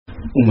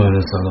嗡班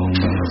的萨埵，嗡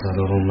班的萨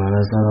埵，嗡班的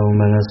萨埵，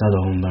嗡班的萨埵，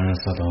嗡班的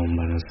萨埵，嗡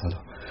班的萨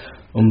埵，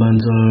嗡班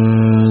的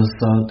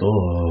萨埵。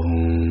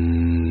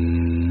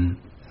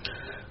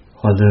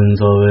华灯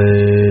早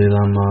为喇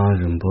嘛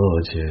仁波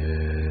切，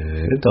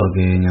道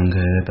给娘开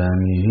班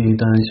米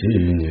丹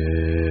西涅，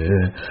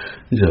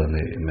热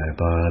美麦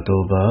巴都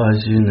巴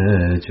西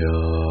内江，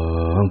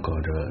高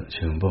着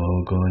青宝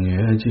高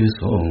年纪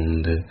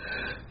松的，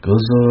高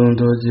松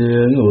多杰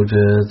牛着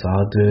咋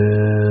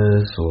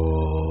的说。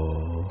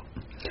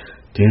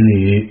顶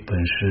礼本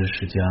师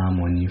释迦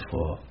牟尼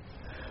佛，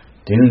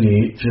顶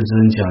礼至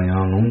尊讲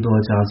扬龙多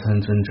迦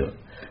参尊者，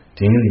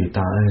顶礼大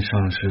恩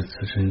上师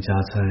慈身迦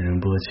参仁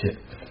波切，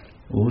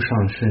无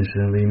上甚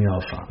深微妙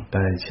法，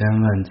百千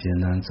万劫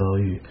难遭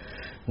遇，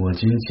我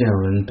今见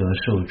闻得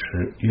受持，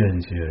愿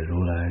解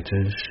如来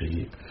真实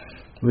义。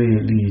为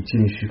利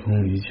尽虚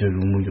空一切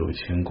如母有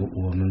情故，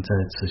我们在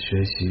此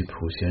学习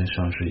普贤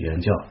上师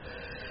言教，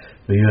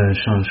唯愿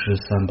上师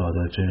三宝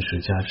的真实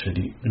加持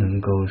力，能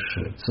够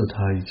使自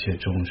他一切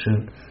众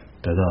生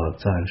得到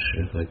暂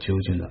时和究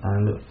竟的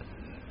安乐。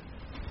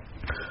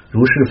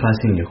如是发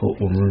心以后，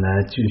我们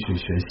来继续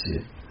学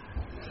习。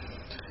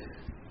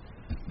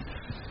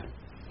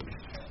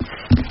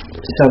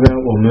下边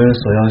我们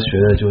所要学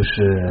的就是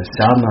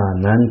暇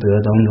满难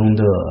得当中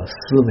的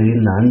思维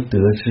难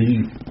得之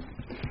欲。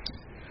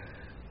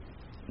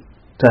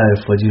在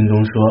佛经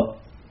中说，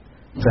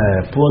在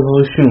波涛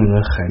汹涌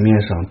的海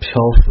面上漂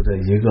浮的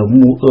一个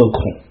木鳄孔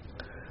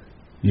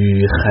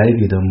与海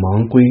里的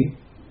盲龟，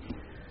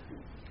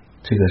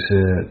这个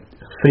是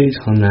非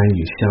常难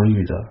以相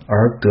遇的，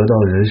而得到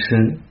人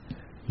身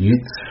与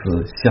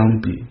此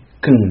相比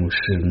更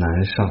是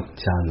难上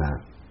加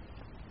难。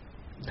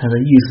他的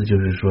意思就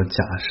是说，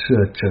假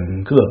设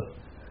整个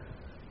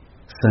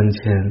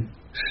3000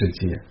世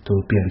界都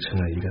变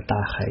成了一个大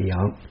海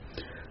洋，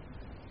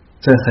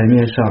在海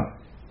面上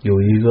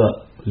有一个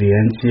连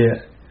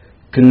接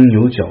耕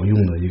牛角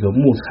用的一个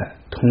木材，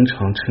通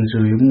常称之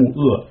为木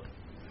鳄，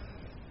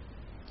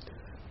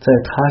在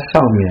它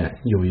上面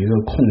有一个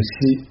空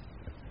隙，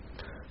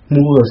木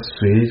鳄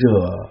随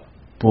着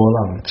波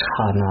浪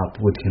刹那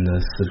不停的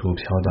四处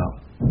飘荡，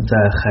在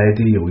海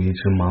底有一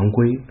只盲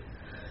龟，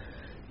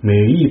每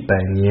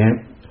100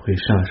年会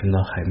上升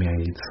到海面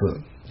一次，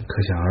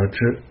可想而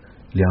知，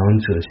两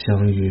者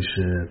相遇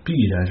是必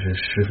然是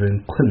十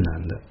分困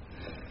难的，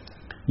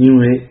因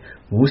为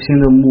无心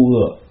的木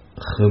鳄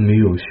和没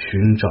有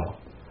寻找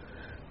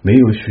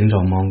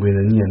盲龟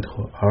的念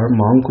头，而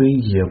盲龟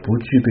也不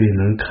具备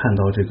能看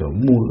到这个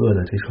木鳄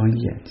的这双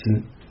眼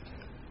睛。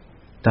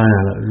当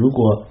然了，如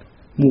果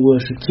木鳄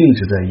是静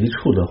止在一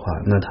处的话，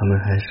那它们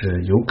还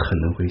是有可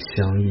能会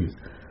相遇，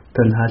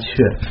但它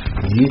却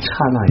一刹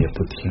那也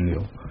不停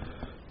留。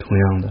同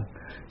样的，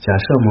假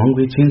设盲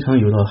龟经常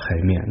游到海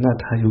面，那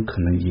它有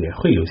可能也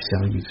会有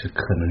相遇之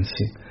可能性，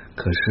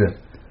可是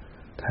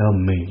它要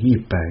每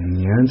100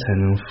年才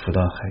能浮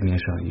到海面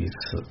上一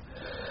次，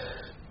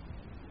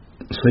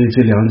所以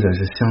这两者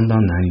是相当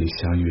难以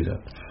相遇的。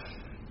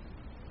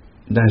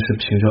但是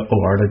凭着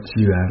偶尔的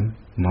机缘，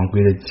盲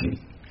龟的颈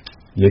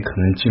也可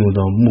能进入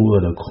到木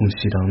鳄的空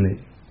隙当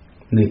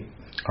内，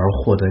而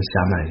获得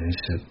暇满人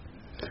身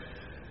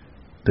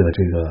的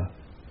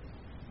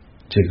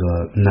这个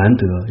难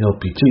得，要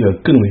比这个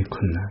更为困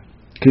难。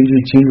根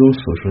据经中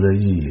所说的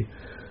意义，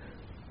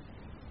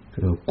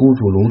这个孤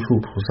主龙树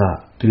菩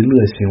萨对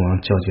乐行王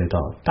教诫道：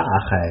大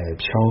海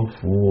漂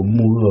浮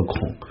木鳄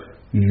孔，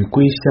与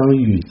龟相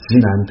遇极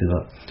难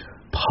得，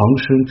旁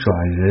生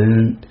转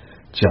人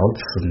较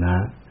此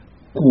难，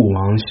故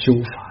王修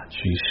法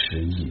具实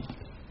义。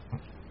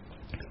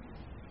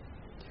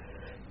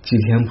祭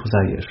天菩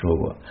萨也说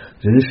过，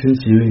人身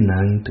极为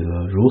难得，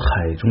如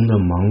海中的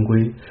盲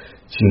龟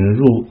仅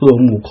入鳄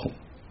目孔。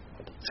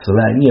此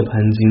外，涅盘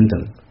经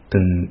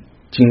等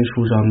经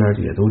书上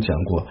面也都讲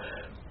过，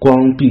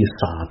光壁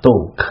撒豆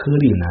颗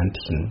粒难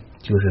停，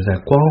就是在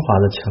光滑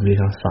的墙壁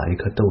上撒一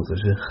颗豆子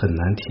是很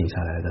难停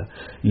下来的，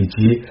以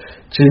及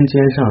针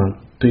尖上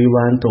堆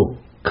豌豆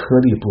颗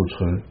粒不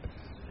存，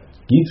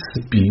以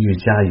此比喻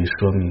加以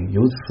说明。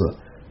由此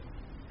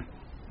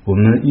我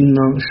们应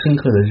当深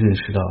刻的认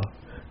识到，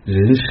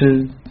人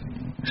生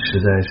实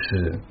在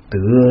是得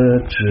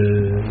之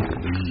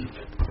不易。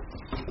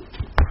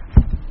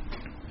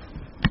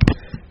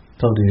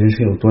到底人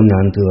生有多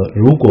难得？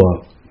如果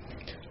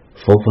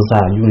佛菩萨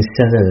用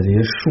现在的这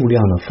些数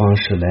量的方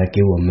式来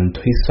给我们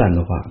推算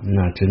的话，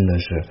那真的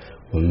是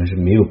我们是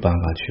没有办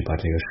法去把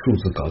这个数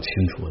字搞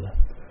清楚的。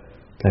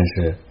但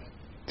是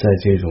在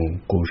这种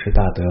古时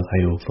大德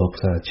还有佛菩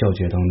萨的教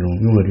诫当中，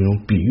用了这种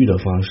比喻的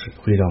方式，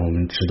会让我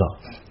们知道，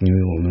因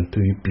为我们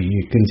对于比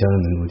喻更加的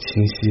能够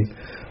清晰。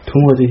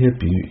通过这些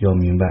比喻，要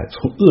明白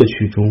从恶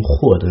趣中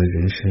获得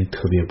人身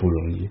特别不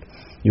容易。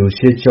有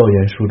些教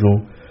言书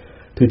中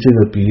对这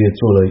个比喻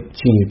做了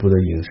进一步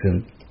的引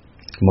申，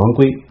盲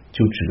龟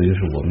就指的就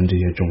是我们这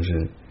些众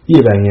生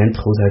，100年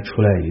投胎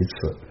出来一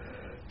次，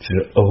只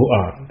偶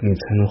尔你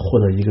才能获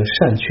得一个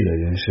善趣的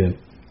人身，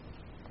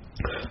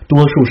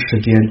多数时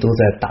间都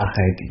在大海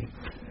底，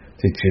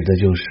这指的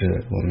就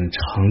是我们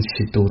长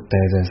期都待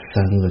在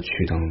三恶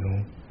趣当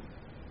中。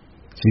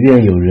即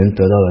便有人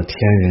得到了天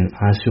人、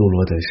阿修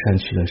罗等善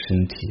趣的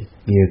身体，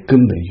也根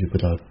本遇不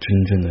到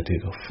真正的这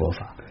个佛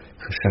法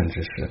和善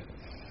知识。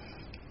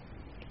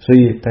所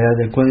以大家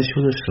在观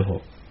修的时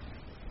候，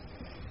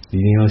一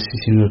定要细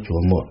心的琢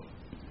磨，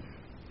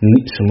你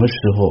什么时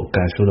候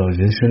感受到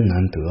人生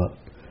难得，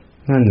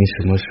那你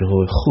什么时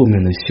候后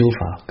面的修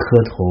法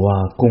磕头啊、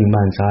供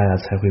曼扎呀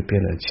才会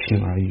变得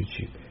轻而易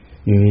举。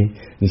因为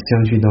你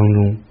相续当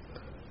中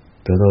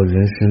得到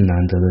人生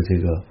难得的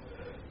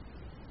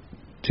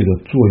这个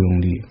作用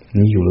力，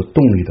你有了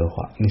动力的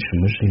话，你什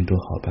么事情都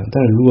好办。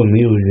但如果没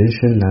有人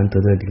生难得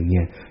的理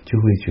念，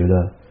就会觉得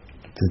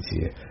自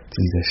己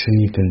的生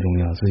意更重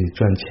要，自己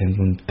赚钱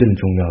更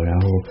重要，然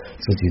后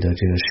自己的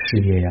这个事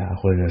业呀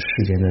或者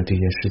世间的这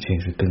些事情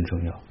是更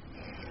重要。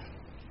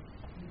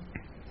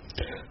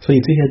所以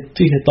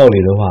这些道理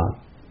的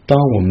话，当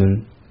我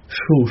们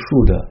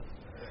数的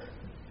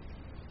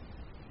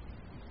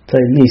在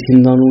内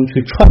心当中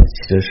去串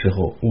起的时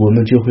候，我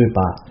们就会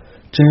把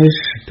真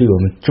实对我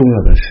们重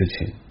要的事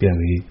情变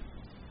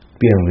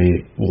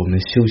为我们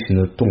修行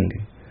的动力。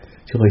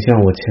就会像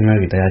我前面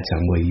给大家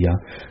讲过一样，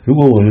如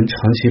果我们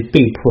长期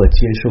被迫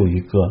接受一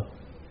个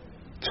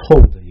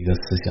错误的一个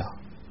思想，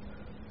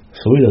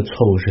所谓的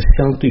错误是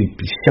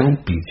相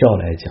比较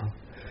来讲，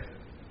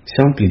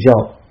相比较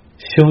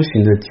修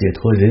行的解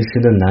脱人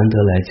生的难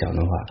得来讲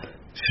的话，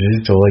执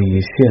着于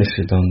现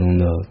实当中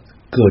的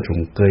各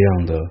种各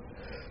样的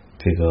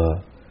这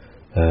个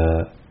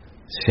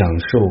享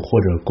受或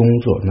者工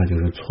作，那就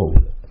是错误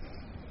的。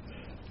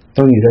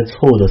当你在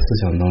错误的思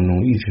想当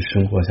中一直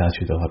生活下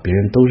去的话，别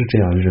人都是这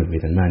样认为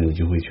的，那你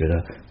就会觉得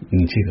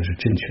你这个是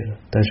正确的。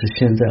但是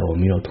现在我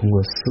们要通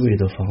过思维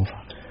的方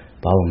法，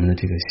把我们的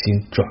这个心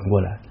转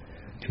过来，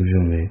就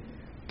认为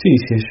这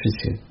些事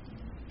情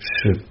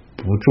是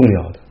不重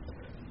要的。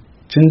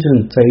真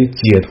正在于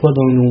解脱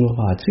当中的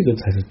话，这个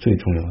才是最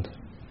重要的。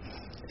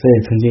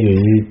曾经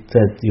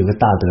有个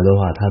大德的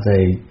话，他在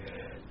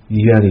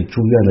医院里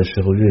住院的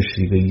时候认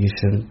识一个医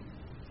生，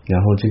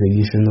然后这个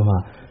医生的话，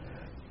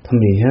他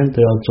每天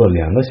都要坐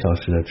2个小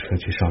时的车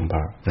去上班，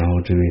然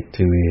后这位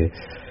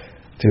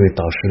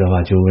导师的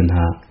话就问他，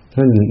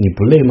那你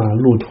不累吗？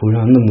路途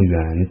上那么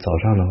远，你早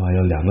上的话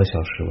要2个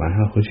小时，晚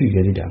上回去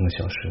也得2个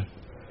小时，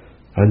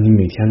而你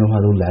每天的话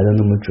都来的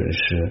那么准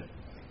时。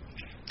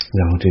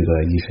然后这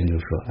个医生就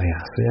说，哎呀，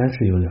虽然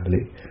是有点累，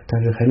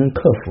但是还能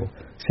克服，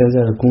现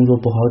在的工作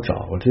不好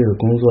找，我这个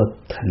工作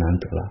太难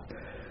得了，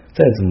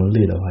再怎么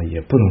累的话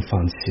也不能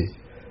放弃，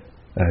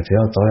只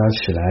要早点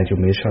起来就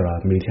没事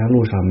了，每天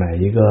路上买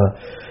一个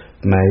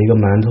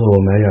馒头，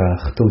买点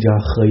豆浆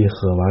喝一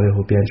喝，完了以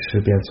后边吃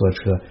边坐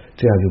车，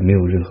这样就没有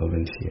任何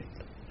问题。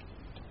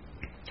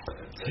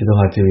所以的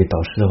话，这位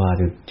导师的话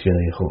就觉得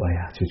以后，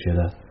就觉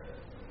得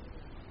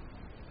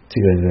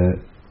这个人，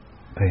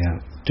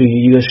对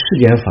于一个世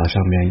间法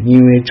上面，因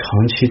为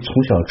长期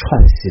从小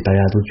串习，大家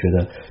都觉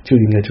得就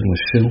应该这么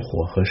生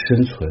活和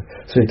生存，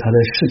所以他在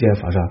世间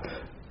法上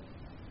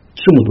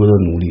这么多的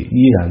努力，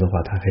依然的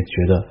话他还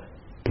觉得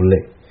不累，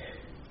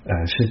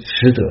是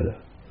值得的。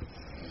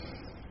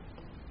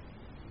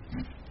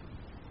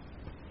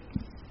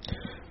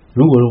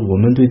如果我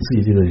们对自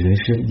己这个人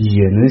生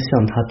也能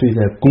像他对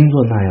待工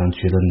作那样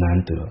觉得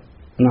难得，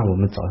那我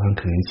们早上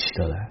肯定起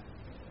得来，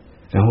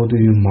然后对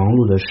于忙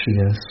碌的世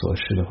间琐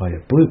事的话也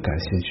不会感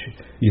兴趣。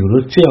有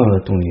了这样的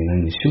动力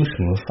呢，你修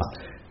什么法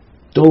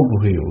都不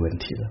会有问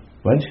题的，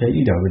完全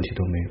一点问题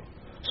都没有。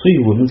所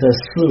以我们在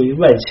思维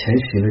外前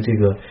行的这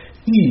个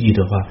意义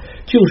的话，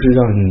就是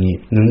让你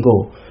能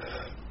够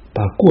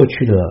把过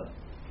去的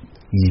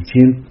已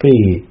经被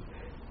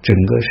整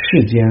个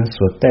世间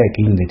所带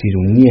给你的这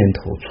种念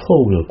头、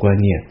错误的观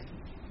念，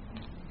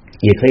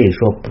也可以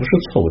说不是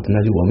错误的，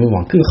那就我们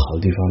往更好的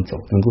地方走，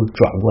能够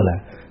转过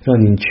来，让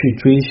你去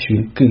追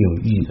寻更有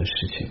意义的事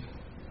情。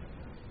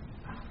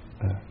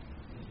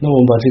那我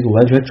们把这个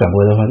完全转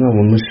过来的话，那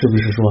我们是不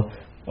是说，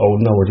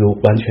那我就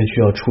完全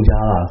需要出家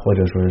了，或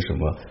者说是什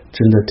么？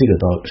真的这个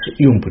倒是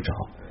用不着。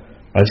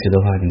而且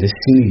的话，你的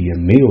心里也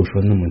没有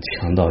说那么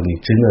强到你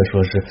真的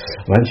说是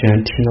完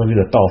全听到这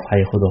个道法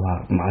以后的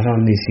话，马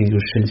上内心就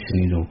升起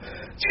那种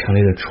强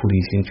烈的出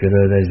离心，觉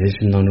得在人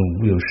生当中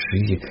无有实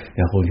益，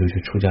然后就去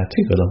出家。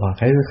这个的话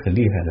还是很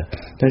厉害的。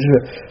但是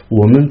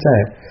我们在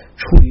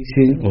出离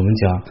心，我们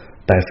讲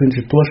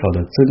多少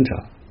的增长，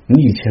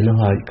你以前的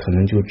话可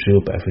能就只有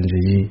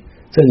1%，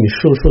在你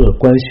受了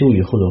观修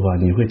以后的话，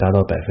你会达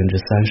到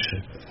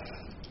30%。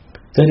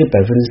在这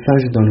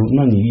30%当中，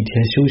那你一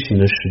天修行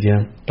的时间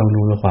当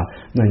中的话，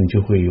那你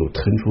就会有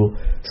腾出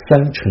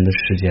30%的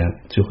时间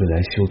就会来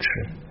修持。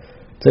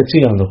在这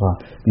样的话，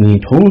你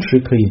同时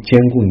可以兼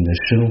顾你的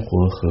生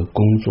活和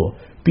工作，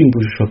并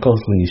不是说告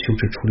诉你修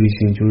持出离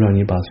心就让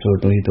你把所有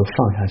东西都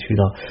放下去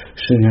到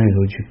深山里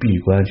头去闭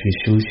关去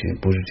修行，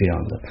不是这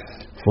样的。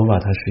佛法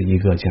它是一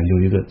个讲究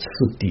一个次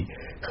第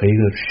和一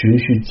个循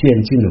序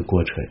渐进的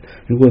过程。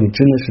如果你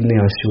真的是那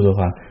样修的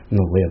话，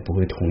那我也不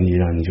会同意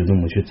让你就那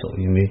么去走，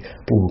因为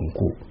不稳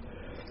固。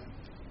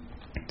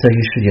在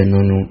一世间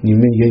当中，你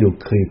们也有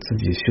可以自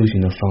己修行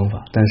的方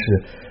法，但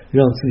是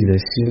让自己的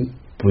心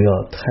不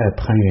要太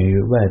攀援于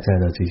外在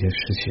的这些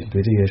事情，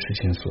对这些事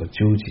情所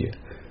纠结，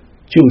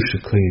就是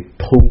可以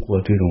通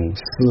过这种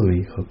思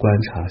维和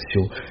观察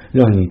修，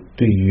让你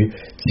对于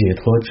解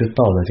脱之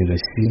道的这个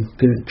心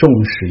更重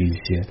视一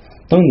些。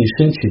当你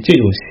升起这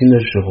种心的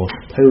时候，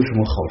它有什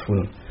么好处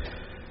呢？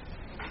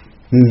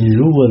你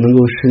如果能够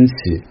升起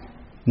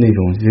那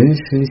种人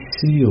生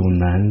稀有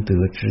难得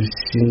之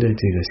心的这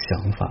个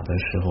想法的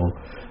时候，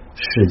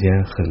世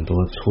间很多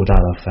粗大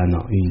的烦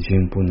恼已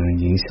经不能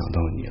影响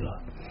到你了。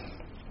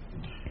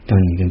当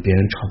你跟别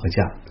人吵个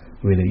架，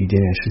为了一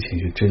点点事情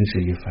去争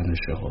执一番的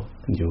时候，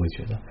你就会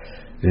觉得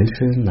人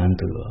生难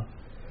得。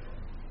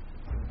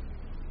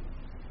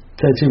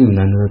在这种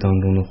难得当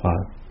中的话，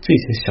这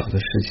些小的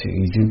事情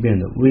已经变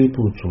得微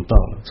不足道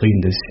了，所以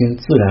你的心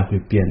自然会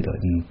变得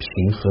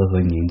平和和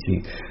宁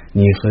静，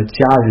你和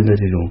家人的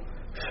这种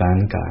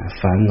反感、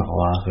烦恼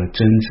啊和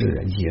争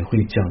执也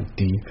会降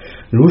低。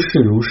如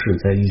是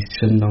在一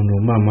生当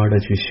中慢慢的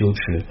去修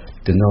持，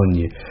等到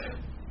你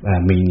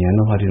每年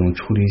的话，这种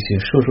出离心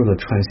瘦瘦的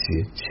串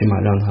习，起码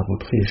让它不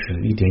退失，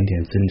一点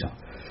点增长。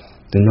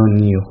等到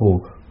你以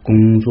后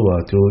工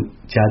作就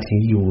家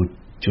庭义务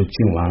就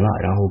尽完了，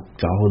然后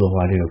的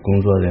话，这个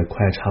工作也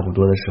快差不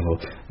多的时候，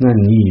那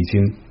你已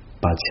经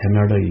把前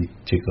面的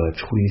这个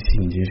出离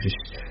心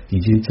已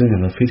经增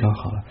长的非常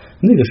好了。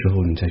那个时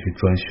候你再去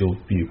专修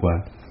闭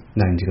关，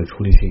那你这个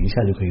出离心一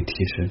下就可以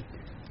提升，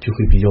就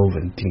会比较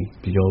稳定，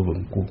比较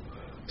稳固。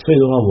所以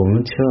的话，我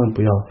们千万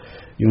不要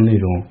用那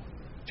种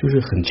就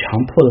是很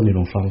强迫的那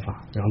种方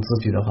法，让自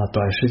己的话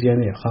短时间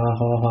内哗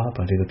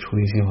把这个出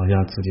离心好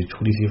像自己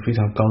出离心非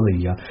常高的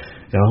一样，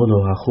然后的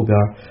话后边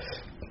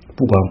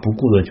不管不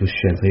顾的就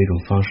选择一种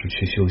方式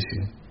去修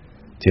行，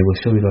结果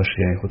修一段时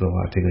间以后的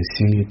话，这个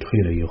心力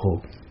退了以后，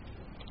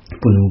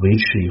不能维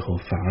持以后，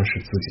反而使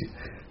自己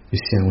就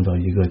陷入到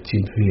一个进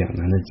退两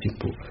难的境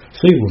地。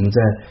所以我们在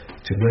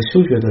整个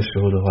修学的时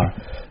候的话，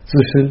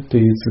自身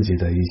对于自己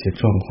的一些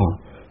状况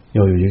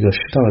要有一个适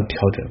当的调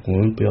整，我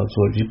们不要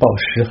做一暴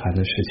十寒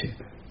的事情。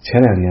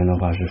前2年的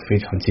话是非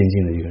常精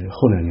进的一个人，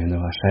后2年的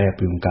话啥也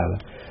不用干了。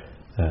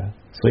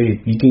所以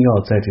一定要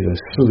在这个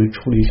思维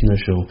出离心的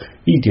时候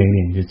一点一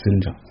点去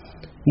增长，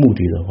目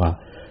的的话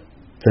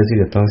在这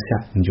个当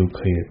下你就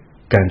可以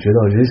感觉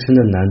到人生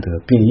的难得，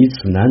并以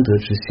此难得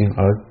之心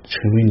而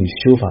成为你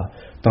修法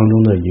当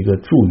中的一个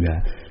助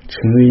缘，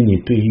成为你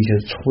对一些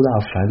粗大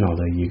烦恼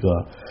的一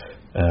个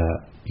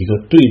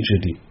对峙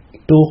力，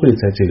都会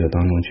在这个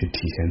当中去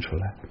体现出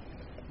来。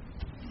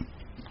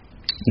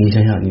你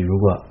想想，你如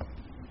果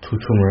出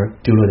门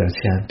丢了点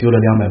钱，丢了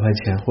200块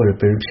钱，或者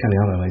被人骗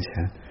200块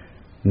钱，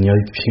你要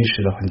平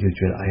时的话你就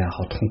觉得哎呀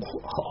好痛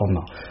苦好懊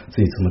恼，自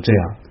己怎么这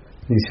样。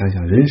你想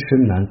想人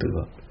生难得，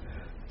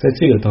在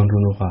这个当中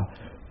的话，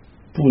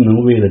不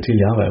能为了这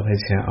200块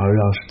钱而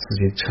让自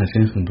己产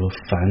生很多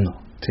烦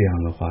恼，这样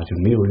的话就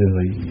没有任何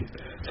意义。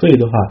所以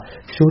的话，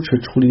修持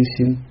出离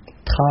心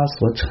它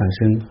所产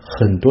生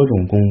很多种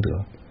功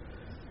德，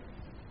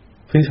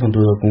非常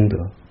多的功德，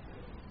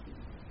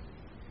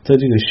在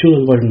这个修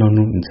的过程当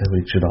中你才会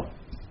知道。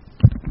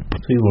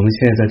所以我们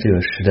现在在这个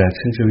时代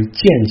称之为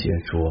见解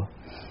着。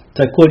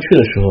在过去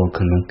的时候，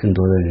可能更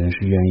多的人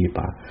是愿意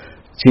把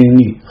精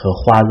力和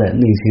花在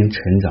内心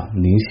成长、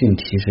灵性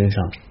提升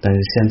上，但是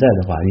现在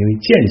的话，因为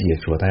见解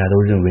着，大家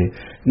都认为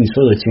你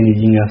所有的精力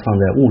应该放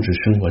在物质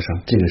生活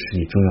上，这个是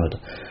你重要的。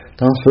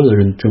当所有的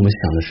人这么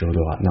想的时候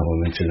的话，那我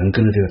们只能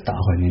跟着这个大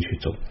环境去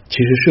走，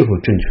其实是否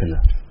正确呢？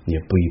也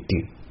不一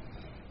定，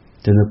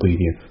真的不一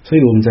定。所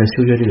以我们在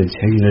修学这个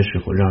前行的时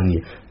候，让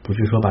你不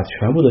是说把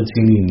全部的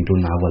精力你都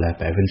拿过来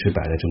100%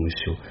的这么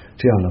修，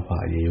这样的话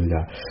也有点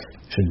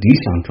是理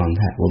想状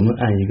态。我们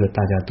按一个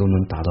大家都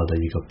能达到的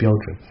一个标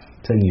准，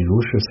在你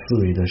如是思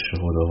维的时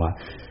候的话，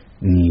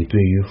你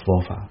对于佛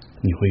法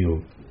你会有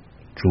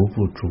逐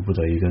步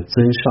的一个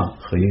增上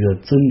和一个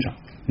增长，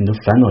你的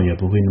烦恼也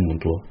不会那么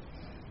多，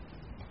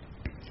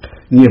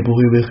你也不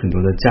会为很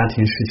多的家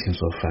庭事情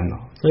所烦恼。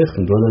所以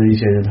很多的一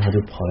些人他就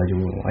跑来就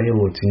问我，哎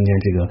呦今天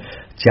这个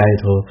家里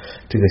头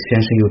这个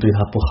先生又对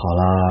他不好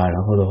啦，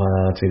然后的话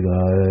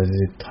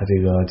他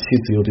这个妻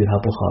子又对他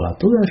不好了，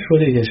都在说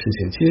这些事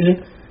情。其实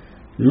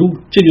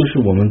这就是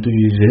我们对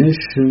于人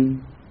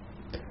生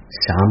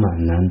暇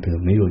满难得，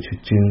没有去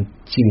进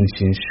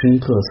行深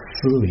刻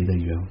思维的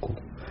缘故，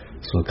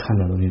所看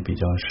到的东西比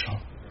较少。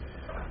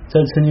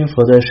在曾经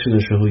佛在世的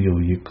时候，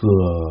有一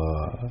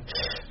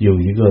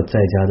个在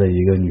家的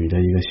一个女的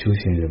一个修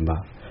行人吧，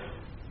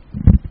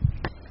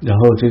然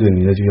后这个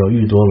女的就叫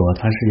玉多罗，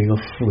她是一个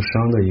富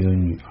商的一个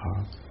女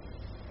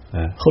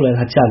儿。后来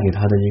她嫁给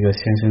她的一个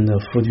先生的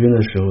夫君的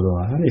时候的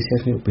话，她那先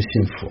生又不信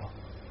佛，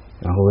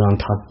然后让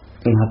她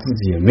自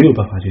己也没有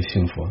办法去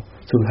信佛，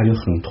最后她就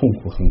很痛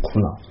苦很苦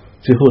恼。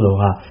最后的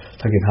话，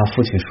她给她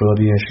父亲说了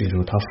这件事的时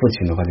候，她父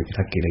亲的话就给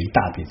她给了一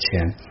大笔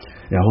钱，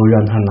然后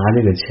让她拿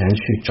这个钱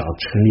去找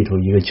城里头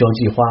一个交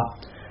际花，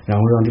然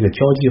后让这个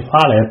交际花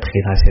来陪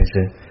她先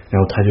生，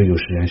然后她就有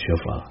时间学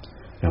佛了，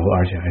然后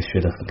而且还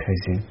学得很开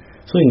心。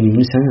所以你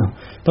们想想，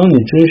当你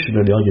真实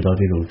的了解到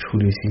这种出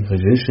离心和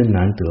人生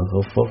难得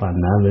和佛法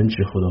难闻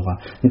之后的话，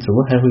你怎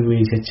么还会为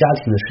一些家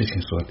庭的事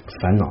情所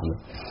烦恼呢？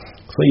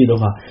所以的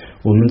话，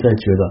我们在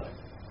觉得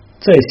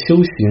在修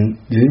行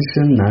人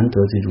生难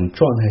得这种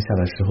状态下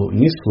的时候，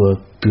你所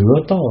得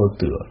到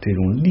的这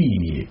种利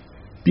益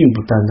并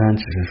不单单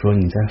只是说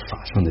你在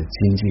法上的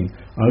精进，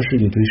而是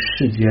你对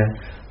世间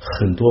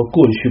很多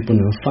过去不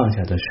能放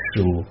下的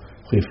事物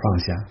会放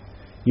下。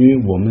因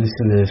为我们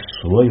现在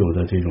所有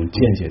的这种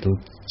见解都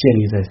建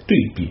立在对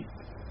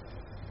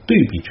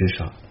比之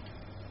上。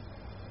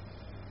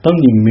当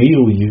你没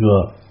有一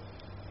个，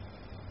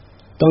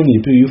当你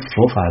对于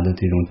佛法的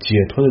这种解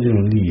脱的这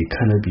种利益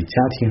看得比家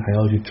庭还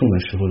要去重的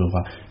时候的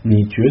话，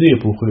你绝对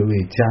不会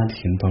为家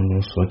庭当中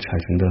所产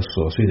生的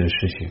琐碎的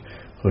事情，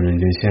或者你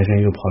这先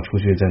生又跑出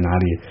去在哪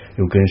里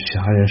又跟其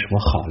他人什么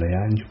好了呀，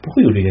你就不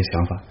会有这些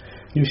想法。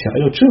你就想，哎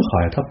呦正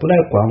好呀，他不来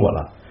管我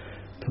了，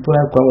他不来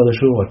管我的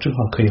时候，我正好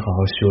可以好好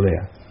修了呀。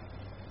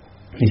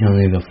你像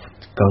那个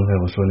刚才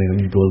我说那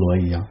个玉多罗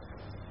一样，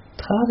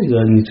他这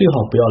个你最好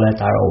不要来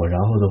打扰我，然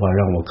后的话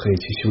让我可以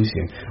去修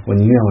行，我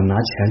宁愿我拿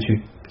钱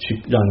去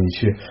让你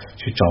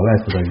去找外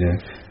头的人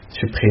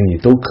去陪你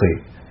都可以，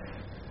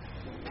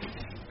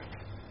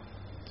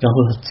然后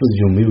他自己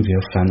就没有这些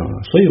烦恼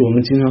了。所以我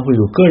们经常会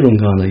有各种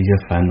各样的一些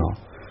烦恼，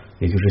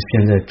也就是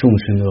现在众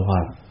生的话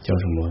叫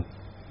什么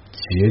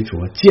劫着、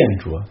见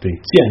着，对，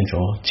见着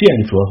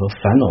和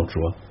烦恼着，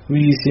为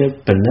一些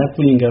本来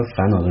不应该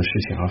烦恼的事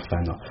情而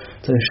烦恼，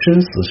在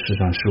生死事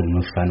上是我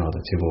们烦恼的，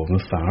结果我们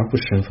反而不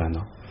生烦恼，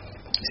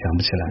想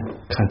不起来。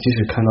即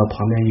使看到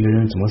旁边一个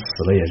人怎么死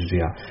了也是这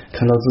样，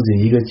看到自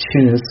己一个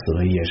亲人死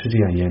了也是这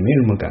样，也没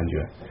什么感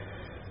觉，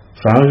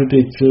反而是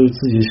对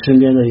自己身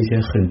边的一些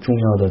很重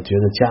要的，觉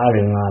得家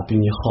人啊对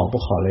你好不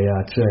好了呀，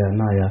这呀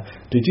那呀，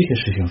对这些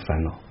事情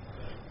烦恼。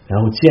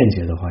然后见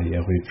解的话也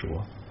会着，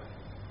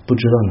不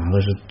知道哪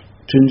个是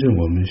真正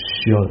我们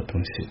需要的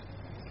东西。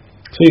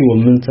所以我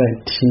们在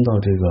听到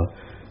这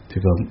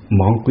个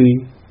盲龟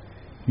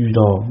遇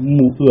到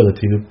木鳄的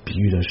这个比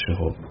喻的时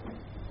候，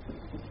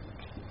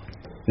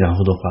然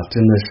后的话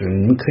真的是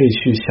你们可以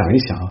去想一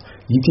想，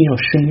一定要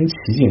身临其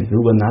境。如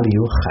果哪里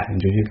有海，你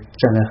就去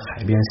站在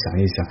海边想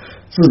一想，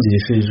自己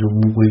是一只乌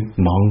龟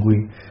盲龟，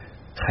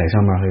海上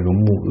面还有个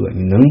木鳄，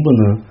你能不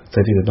能在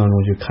这个当中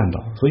去看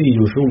到？所以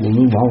有时候我们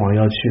往往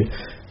要去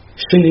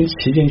身临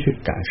其境去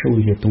感受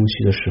一些东西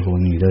的时候，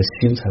你的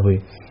心才会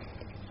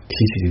提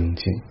起这种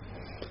劲。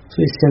所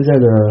以现在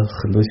的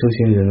很多修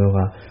行人的话，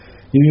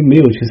因为没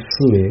有去思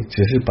维，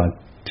只是把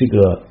这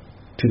个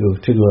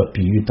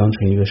比喻当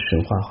成一个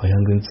神话，好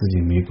像跟自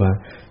己没关。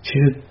其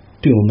实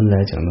对我们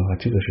来讲的话，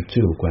这个是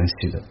最有关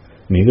系的。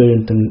每个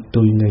人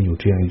都应该有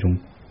这样一种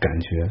感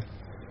觉。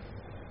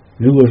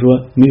如果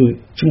说没有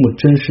这么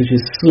真实去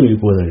思维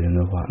过的人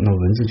的话，那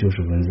文字就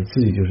是文字，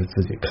自己就是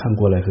自己，看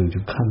过来后就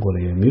看过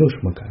了，也没有什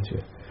么感觉。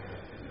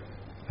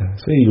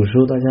所以有时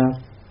候大家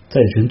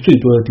在人最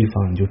多的地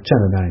方，你就站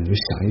在那里，你就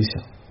想一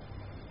想，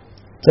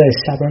在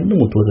下边那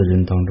么多的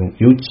人当中，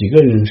有几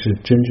个人是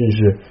真正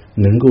是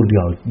能够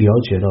了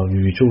解到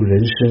宇宙人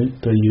生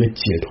的一个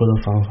解脱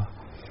的方法？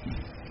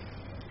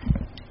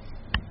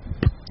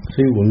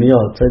所以我们要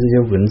在这些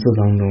文字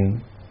当中，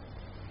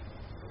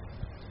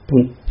不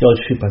要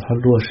去把它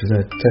落实在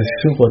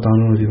生活当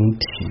中的这种体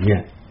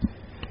验，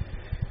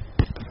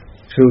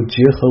只有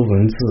结合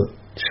文字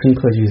深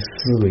刻去思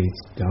维，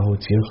然后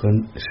结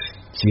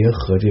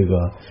合这个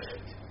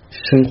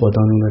生活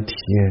当中的体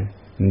验，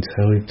你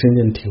才会真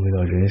正体会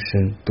到人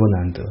生多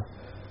难得。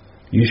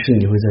于是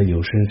你会在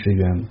有生之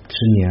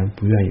年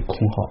不愿意空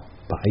耗，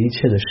把一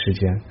切的时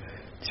间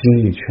精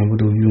力全部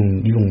都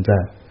用在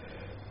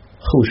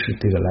后世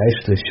这个来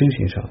世的修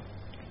行上。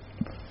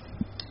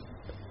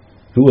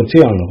如果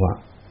这样的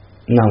话，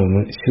那我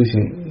们修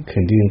行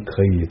肯定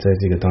可以在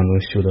这个当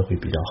中修得会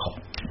比较好。